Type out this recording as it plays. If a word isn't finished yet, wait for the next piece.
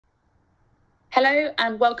Hello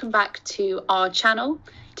and welcome back to our channel.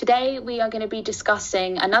 Today we are going to be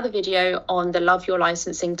discussing another video on the Love Your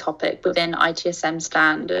Licensing topic within ITSM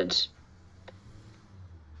standard.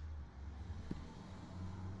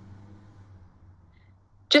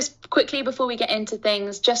 Just quickly before we get into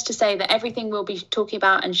things, just to say that everything we'll be talking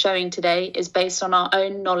about and showing today is based on our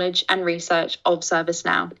own knowledge and research of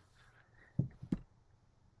ServiceNow.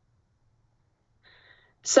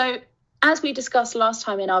 So, as we discussed last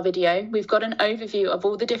time in our video, we've got an overview of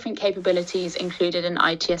all the different capabilities included in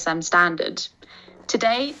ITSM standard.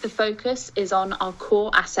 Today, the focus is on our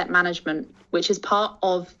core asset management, which is part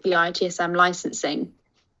of the ITSM licensing.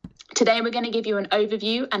 Today, we're going to give you an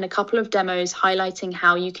overview and a couple of demos highlighting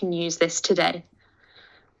how you can use this today.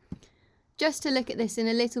 Just to look at this in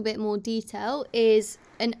a little bit more detail is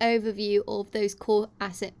an overview of those core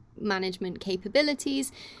asset management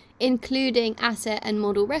capabilities, including asset and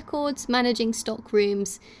model records, managing stock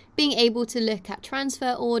rooms, being able to look at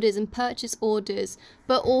transfer orders and purchase orders,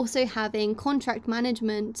 but also having contract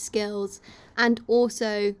management skills and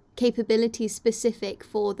also capabilities specific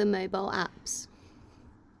for the mobile apps.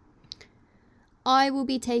 I will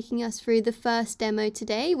be taking us through the first demo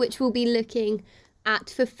today, which will be looking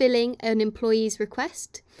at fulfilling an employee's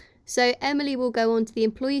request. So Emily will go onto the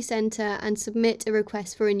Employee Centre and submit a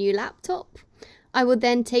request for a new laptop. I will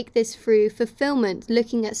then take this through fulfillment,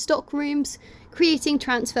 looking at stock rooms, creating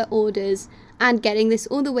transfer orders, and getting this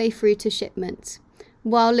all the way through to shipment,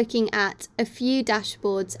 while looking at a few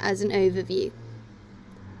dashboards as an overview.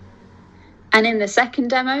 And in the second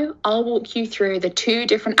demo, I'll walk you through the two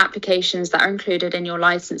different applications that are included in your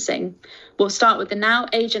licensing. We'll start with the Now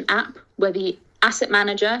Agent app, where the asset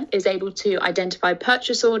manager is able to identify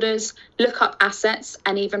purchase orders, look up assets,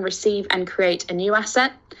 and even receive and create a new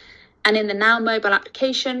asset. And in the Now mobile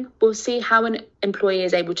application, we'll see how an employee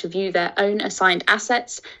is able to view their own assigned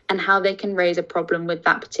assets and how they can raise a problem with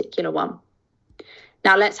that particular one.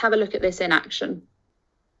 Now let's have a look at this in action.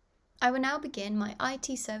 I will now begin my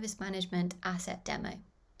IT service management asset demo.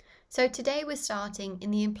 So today we're starting in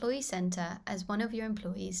the Employee Centre as one of your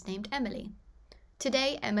employees named Emily.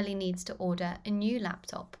 Today Emily needs to order a new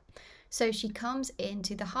laptop. So she comes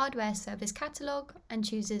into the hardware service catalogue and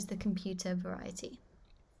chooses the computer variety.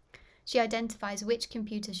 She identifies which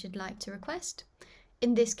computer she'd like to request,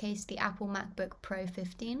 in this case the Apple MacBook Pro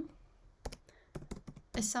 15,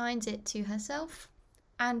 assigns it to herself,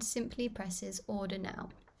 and simply presses Order Now.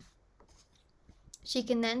 She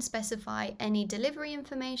can then specify any delivery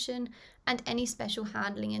information and any special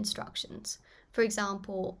handling instructions. For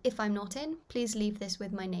example, if I'm not in, please leave this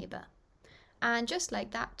with my neighbour. And just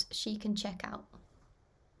like that, she can check out.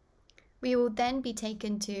 We will then be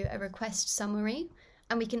taken to a request summary,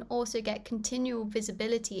 and we can also get continual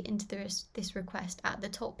visibility into this request at the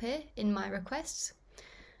top here in My Requests.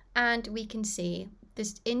 And we can see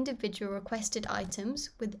this individual requested items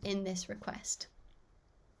within this request.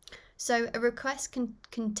 So a request can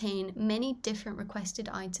contain many different requested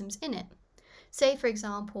items in it. Say, for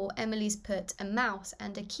example, Emily's put a mouse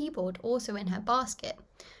and a keyboard also in her basket.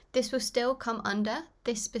 This will still come under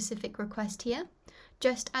this specific request here,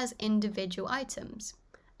 just as individual items.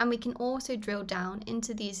 And we can also drill down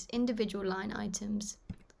into these individual line items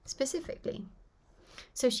specifically.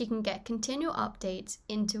 So she can get continual updates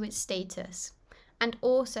into its status and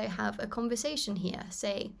also have a conversation here.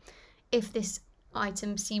 Say, if this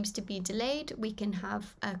item seems to be delayed, we can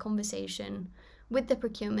have a conversation with the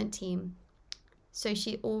procurement team. So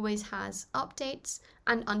she always has updates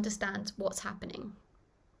and understands what's happening.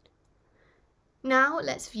 Now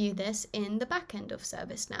let's view this in the back end of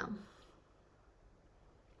ServiceNow.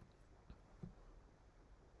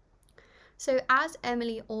 So as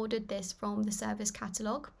Emily ordered this from the service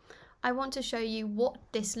catalogue, I want to show you what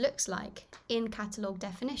this looks like in catalogue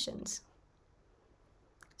definitions.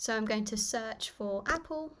 So I'm going to search for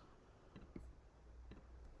Apple.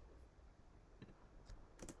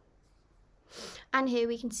 And here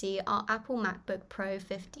we can see our Apple MacBook Pro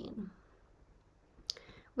 15.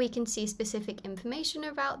 We can see specific information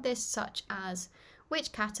about this, such as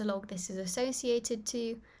which catalogue this is associated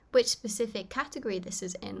to, which specific category this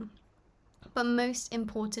is in, but most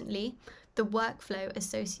importantly, the workflow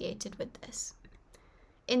associated with this.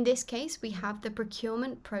 In this case, we have the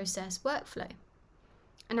procurement process workflow.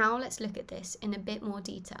 And now let's look at this in a bit more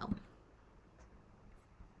detail.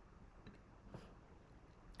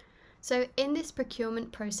 So in this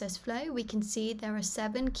procurement process flow, we can see there are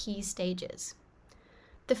 7 key stages.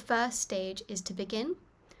 The first stage is to begin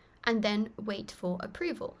and then wait for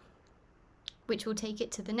approval, which will take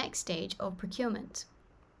it to the next stage of procurement.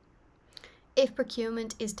 If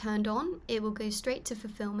procurement is turned on, it will go straight to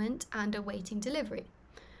fulfillment and awaiting delivery.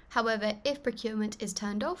 However, if procurement is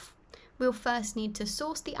turned off, we'll first need to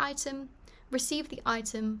source the item, receive the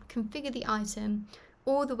item, configure the item,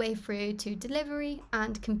 all the way through to delivery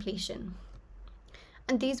and completion.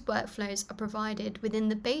 And these workflows are provided within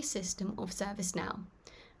the base system of ServiceNow,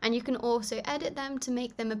 and you can also edit them to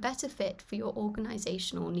make them a better fit for your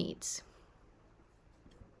organizational needs.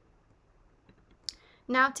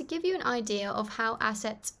 Now, to give you an idea of how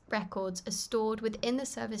asset records are stored within the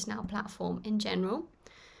ServiceNow platform in general,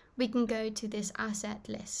 we can go to this asset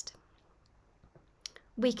list.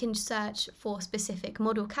 We can search for specific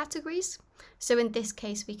model categories. So in this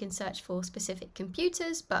case, we can search for specific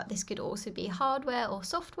computers, but this could also be hardware or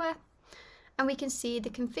software. And we can see the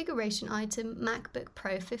configuration item MacBook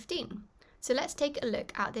Pro 15. So let's take a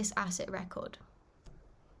look at this asset record.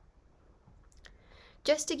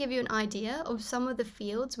 Just to give you an idea of some of the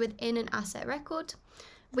fields within an asset record,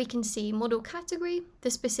 we can see model category,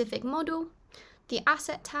 the specific model, the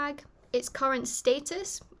asset tag, its current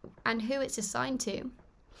status and who it's assigned to,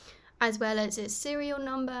 as well as its serial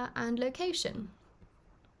number and location.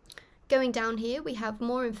 Going down here, we have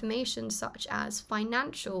more information such as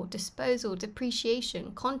financial, disposal,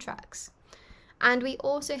 depreciation, contracts. And we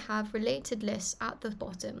also have related lists at the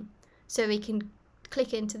bottom. So we can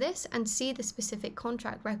click into this and see the specific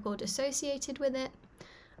contract record associated with it,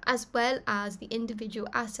 as well as the individual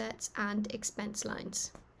assets and expense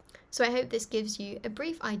lines. So I hope this gives you a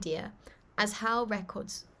brief idea as how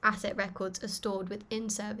asset records are stored within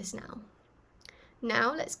ServiceNow.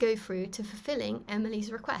 Now let's go through to fulfilling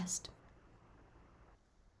Emily's request.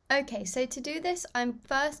 Okay, so to do this, I'm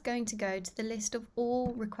first going to go to the list of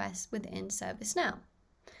all requests within ServiceNow.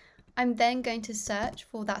 I'm then going to search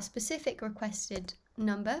for that specific requested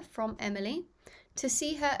number from Emily to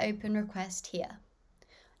see her open request here.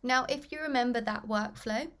 Now, if you remember that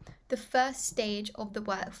workflow, the first stage of the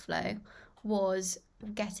workflow was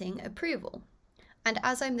getting approval. And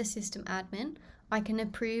as I'm the system admin, I can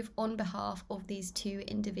approve on behalf of these two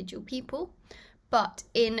individual people. But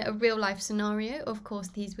in a real life scenario, of course,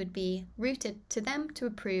 these would be routed to them to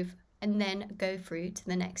approve and then go through to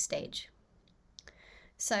the next stage.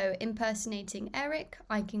 So impersonating Eric,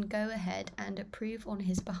 I can go ahead and approve on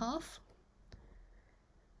his behalf,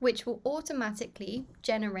 which will automatically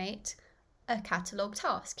generate a catalog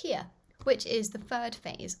task here, which is the third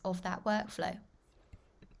phase of that workflow,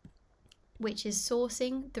 which is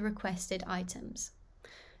sourcing the requested items.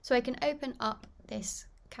 So I can open up this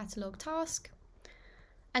catalog task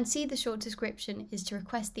and see the short description is to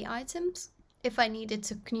request the items. If I needed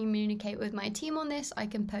to communicate with my team on this, I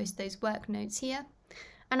can post those work notes here,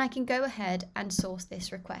 and I can go ahead and source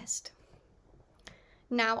this request.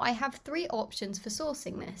 Now I have three options for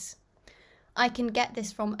sourcing this. I can get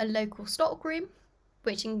this from a local stockroom,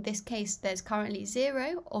 which in this case there's currently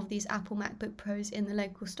 0 of these Apple MacBook Pros in the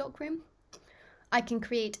local stockroom. I can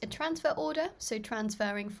create a transfer order, so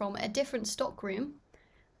transferring from a different stockroom,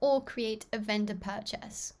 or create a vendor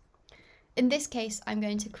purchase. In this case, I'm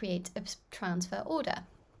going to create a transfer order.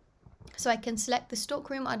 So I can select the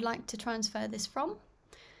stockroom I'd like to transfer this from.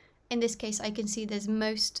 In this case, I can see there's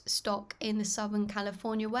most stock in the Southern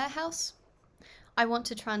California warehouse. I want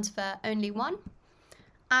to transfer only one,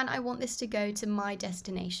 and I want this to go to my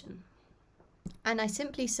destination. And I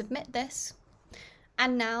simply submit this,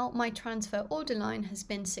 and now my transfer order line has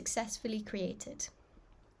been successfully created.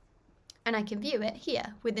 And I can view it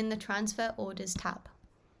here within the Transfer Orders tab.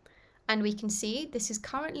 And we can see this is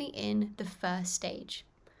currently in the first stage.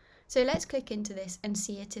 So let's click into this and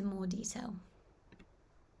see it in more detail.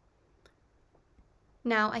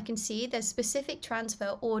 Now I can see there's specific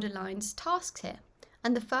transfer order lines tasks here,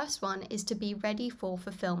 and the first one is to be ready for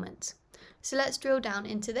fulfillment. So let's drill down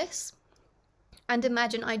into this and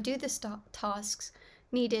imagine I do the tasks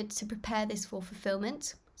needed to prepare this for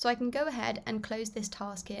fulfillment. So I can go ahead and close this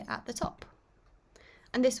task here at the top.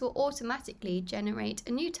 And this will automatically generate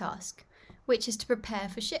a new task, which is to prepare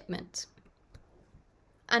for shipment.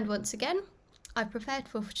 And once again, I've prepared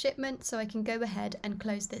for shipment, so I can go ahead and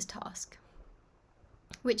close this task,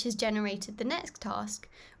 which has generated the next task,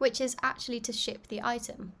 which is actually to ship the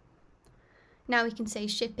item. Now we can say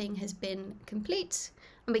shipping has been complete,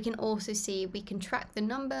 and we can also see we can track the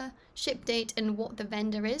number, ship date, and what the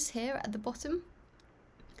vendor is here at the bottom,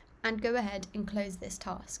 and go ahead and close this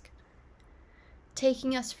task,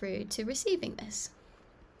 taking us through to receiving this.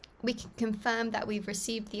 We can confirm that we've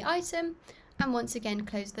received the item, and once again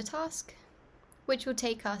close the task, which will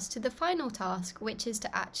take us to the final task, which is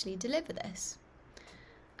to actually deliver this.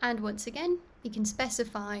 And once again, we can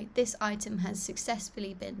specify this item has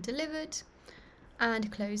successfully been delivered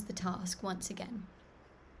and close the task once again.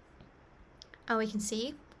 And we can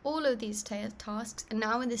see all of these tasks are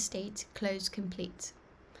now in the state close complete.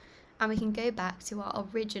 And we can go back to our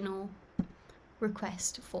original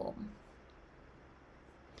request form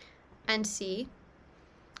and see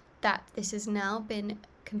that this has now been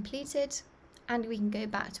completed, and we can go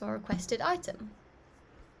back to our requested item.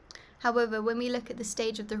 However, when we look at the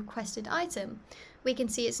stage of the requested item, we can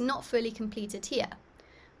see it's not fully completed here.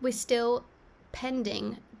 We're still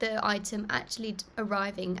pending the item actually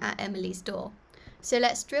arriving at Emily's door. So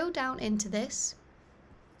let's drill down into this,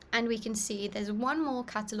 and we can see there's one more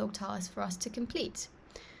catalogue task for us to complete,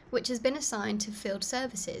 which has been assigned to field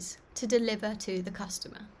services to deliver to the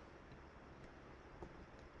customer.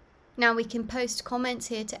 Now we can post comments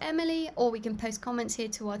here to Emily, or we can post comments here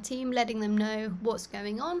to our team letting them know what's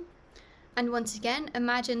going on. And once again,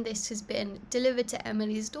 imagine this has been delivered to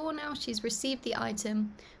Emily's door now. She's received the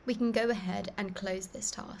item. We can go ahead and close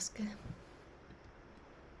this task.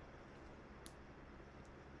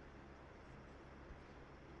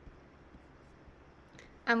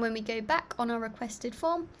 And when we go back on our requested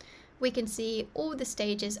form, we can see all the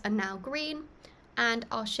stages are now green and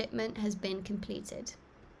our shipment has been completed.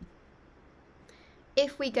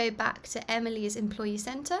 If we go back to Emily's employee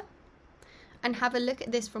center and have a look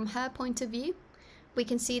at this from her point of view, we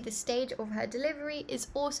can see the stage of her delivery is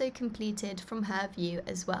also completed from her view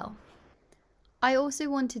as well. I also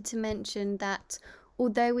wanted to mention that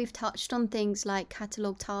although we've touched on things like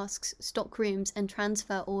catalogue tasks, stock rooms and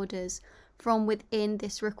transfer orders from within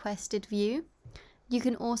this requested view, you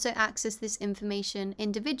can also access this information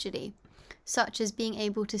individually, such as being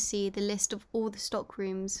able to see the list of all the stock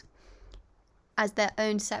rooms as their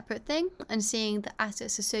own separate thing and seeing the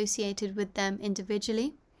assets associated with them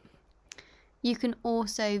individually. You can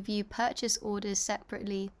also view purchase orders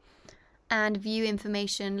separately and view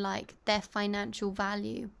information like their financial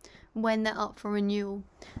value, when they're up for renewal,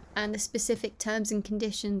 and the specific terms and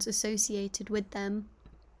conditions associated with them,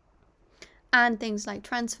 and things like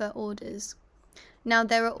transfer orders. Now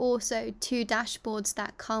there are also 2 dashboards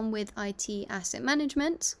that come with IT asset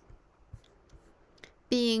management,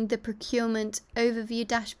 being the procurement overview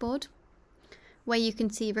dashboard, where you can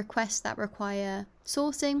see requests that require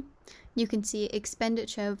sourcing, you can see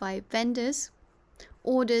expenditure by vendors,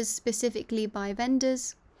 orders specifically by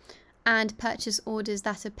vendors, and purchase orders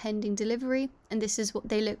that are pending delivery, and this is what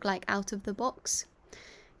they look like out of the box.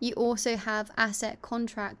 You also have asset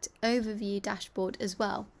contract overview dashboard as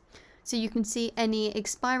well, so you can see any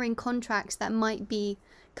expiring contracts that might be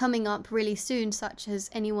coming up really soon, such as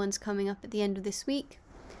anyone's coming up at the end of this week,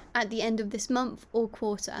 at the end of this month or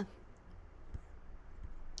quarter.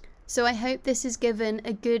 So I hope this has given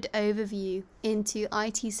a good overview into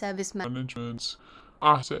IT service management,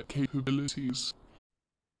 asset capabilities.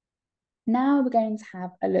 Now we're going to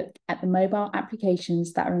have a look at the mobile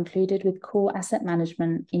applications that are included with core asset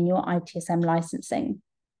management in your ITSM licensing.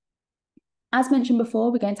 As mentioned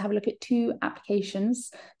before, we're going to have a look at 2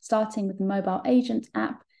 applications, starting with the mobile agent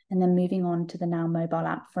app and then moving on to the Now mobile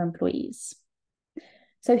app for employees.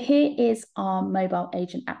 So here is our mobile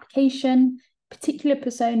agent application. Particular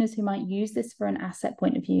personas who might use this for an asset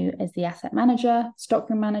point of view as the asset manager,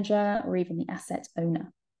 stockroom manager, or even the asset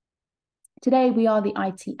owner. Today, we are the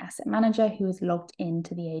IT asset manager who is logged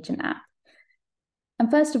into the agent app. And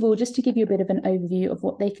first of all, just to give you a bit of an overview of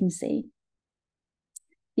what they can see.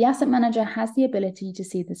 The asset manager has the ability to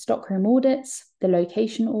see the stockroom audits, the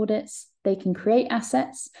location audits, they can create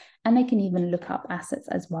assets, and they can even look up assets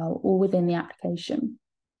as well, all within the application.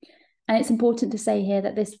 And it's important to say here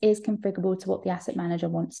that this is configurable to what the asset manager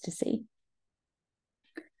wants to see.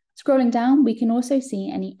 Scrolling down, we can also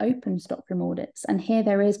see any open stockroom audits, and here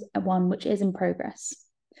there is one which is in progress.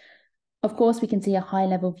 Of course, we can see a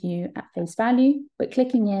high-level view at face value, but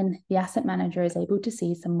clicking in, the asset manager is able to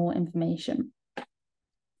see some more information.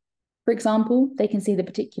 For example, they can see the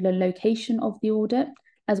particular location of the audit,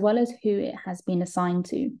 as well as who it has been assigned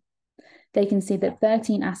to. They can see that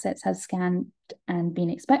 13 assets have scanned and been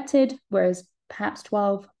expected, whereas perhaps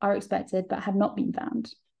 12 are expected but have not been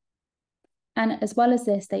found. And as well as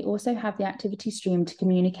this, they also have the activity stream to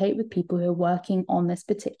communicate with people who are working on this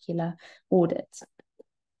particular audit.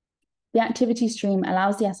 The activity stream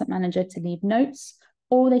allows the asset manager to leave notes,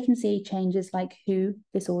 or they can see changes like who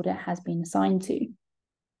this audit has been assigned to.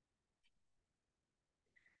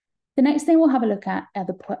 The next thing we'll have a look at are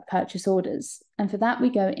the purchase orders. And for that, we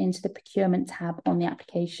go into the procurement tab on the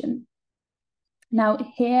application. Now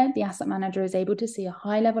here, the asset manager is able to see a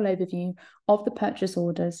high-level overview of the purchase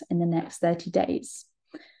orders in the next 30 days.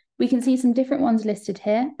 We can see some different ones listed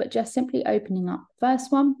here, but just simply opening up the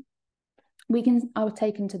first one, we are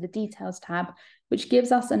taken to the Details tab, which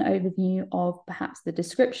gives us an overview of perhaps the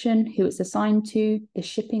description, who it's assigned to, the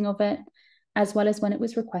shipping of it, as well as when it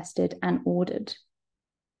was requested and ordered.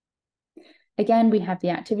 Again, we have the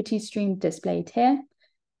activity stream displayed here,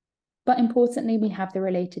 but importantly, we have the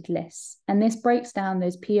related lists, and this breaks down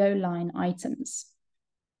those PO line items.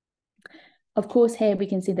 Of course, here we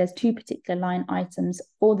can see there's 2 particular line items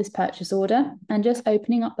for this purchase order, and just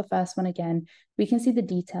opening up the first one again, we can see the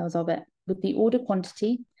details of it with the order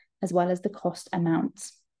quantity as well as the cost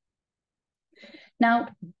amount. Now,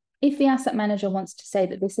 if the asset manager wants to say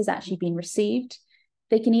that this has actually been received,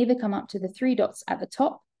 they can either come up to the 3 dots at the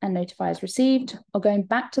top and notify as received, or going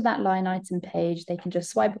back to that line item page, they can just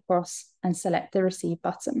swipe across and select the receive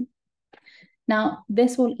button. Now,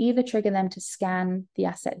 this will either trigger them to scan the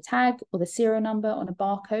asset tag or the serial number on a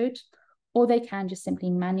barcode, or they can just simply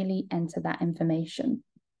manually enter that information.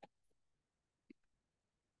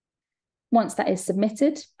 Once that is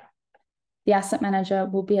submitted, the asset manager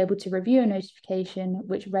will be able to review a notification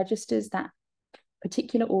which registers that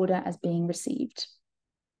particular order as being received.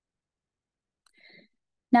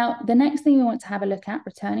 Now, the next thing we want to have a look at,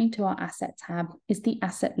 returning to our asset tab, is the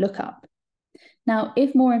asset lookup. Now,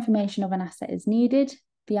 if more information of an asset is needed,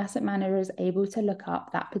 the asset manager is able to look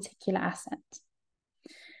up that particular asset.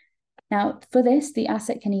 Now, for this, the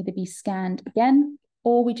asset can either be scanned again,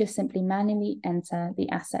 or we just simply manually enter the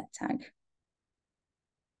asset tag.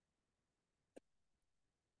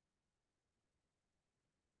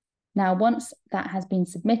 Now, once that has been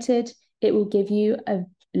submitted, it will give you a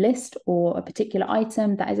list or a particular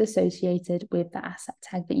item that is associated with the asset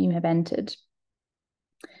tag that you have entered.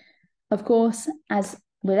 Of course, as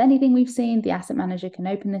with anything we've seen, the asset manager can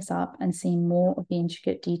open this up and see more of the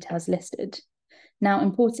intricate details listed. Now,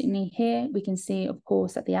 importantly here, we can see, of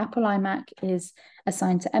course, that the Apple iMac is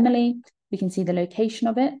assigned to Emily. We can see the location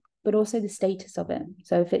of it, but also the status of it.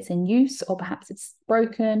 So if it's in use, or perhaps it's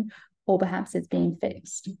broken, or perhaps it's being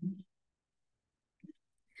fixed.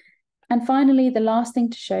 And finally, the last thing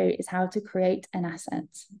to show is how to create an asset.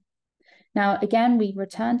 Now, again, we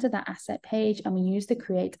return to that asset page and we use the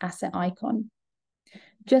create asset icon.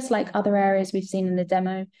 Just like other areas we've seen in the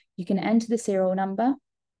demo, you can enter the serial number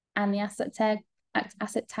and the asset tag,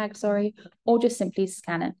 or just simply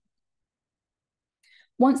scan it.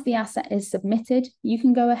 Once the asset is submitted, you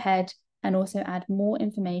can go ahead and also add more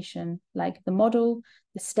information like the model,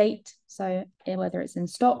 the state, so whether it's in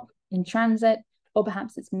stock, in transit, or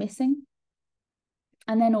perhaps it's missing.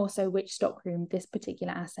 And then also which stockroom this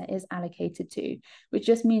particular asset is allocated to, which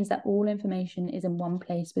just means that all information is in one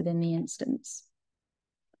place within the instance.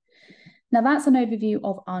 Now that's an overview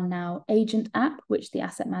of our Now Agent app, which the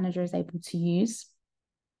asset manager is able to use.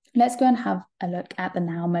 Let's go and have a look at the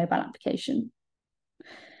Now mobile application.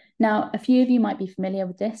 Now, a few of you might be familiar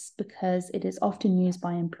with this because it is often used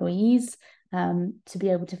by employees to be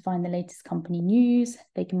able to find the latest company news.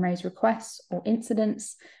 They can raise requests or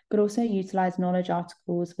incidents, but also utilize knowledge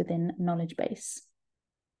articles within knowledge base.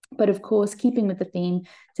 But of course, keeping with the theme,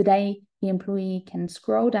 today the employee can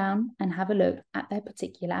scroll down and have a look at their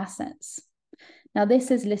particular assets. Now,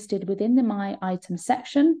 this is listed within the My Items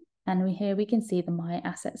section, and here we can see the My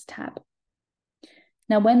Assets tab.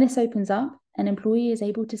 Now, when this opens up, an employee is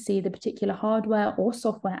able to see the particular hardware or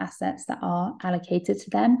software assets that are allocated to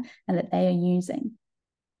them and that they are using.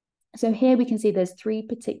 So here we can see there's 3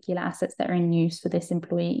 particular assets that are in use for this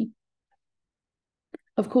employee.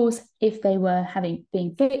 Of course, if they were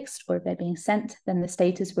being fixed or if they're being sent, then the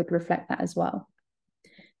status would reflect that as well.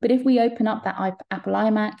 But if we open up that Apple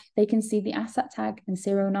iMac, they can see the asset tag and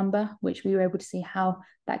serial number, which we were able to see how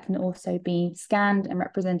that can also be scanned and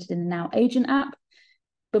represented in the Now Agent app.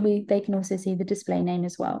 But they can also see the display name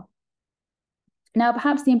as well. Now,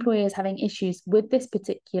 perhaps the employer is having issues with this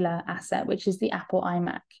particular asset, which is the Apple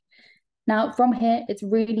iMac. Now, from here, it's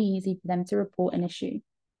really easy for them to report an issue.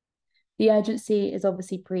 The urgency is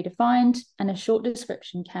obviously predefined and a short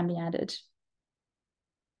description can be added.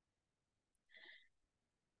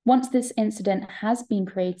 Once this incident has been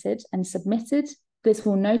created and submitted, this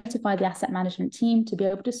will notify the asset management team to be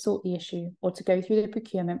able to sort the issue or to go through the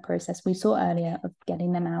procurement process we saw earlier of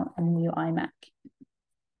getting them out a new iMac.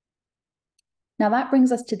 Now that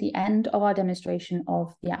brings us to the end of our demonstration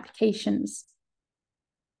of the applications.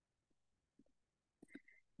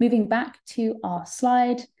 Moving back to our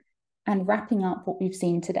slide and wrapping up what we've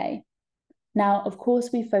seen today. Now, of course,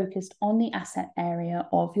 we focused on the asset area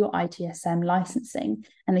of your ITSM licensing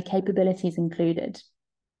and the capabilities included.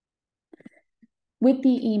 With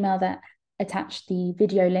the email that attached the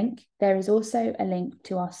video link, there is also a link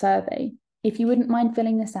to our survey. If you wouldn't mind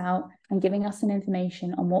filling this out and giving us some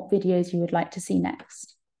information on what videos you would like to see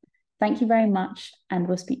next. Thank you very much, and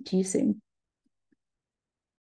we'll speak to you soon.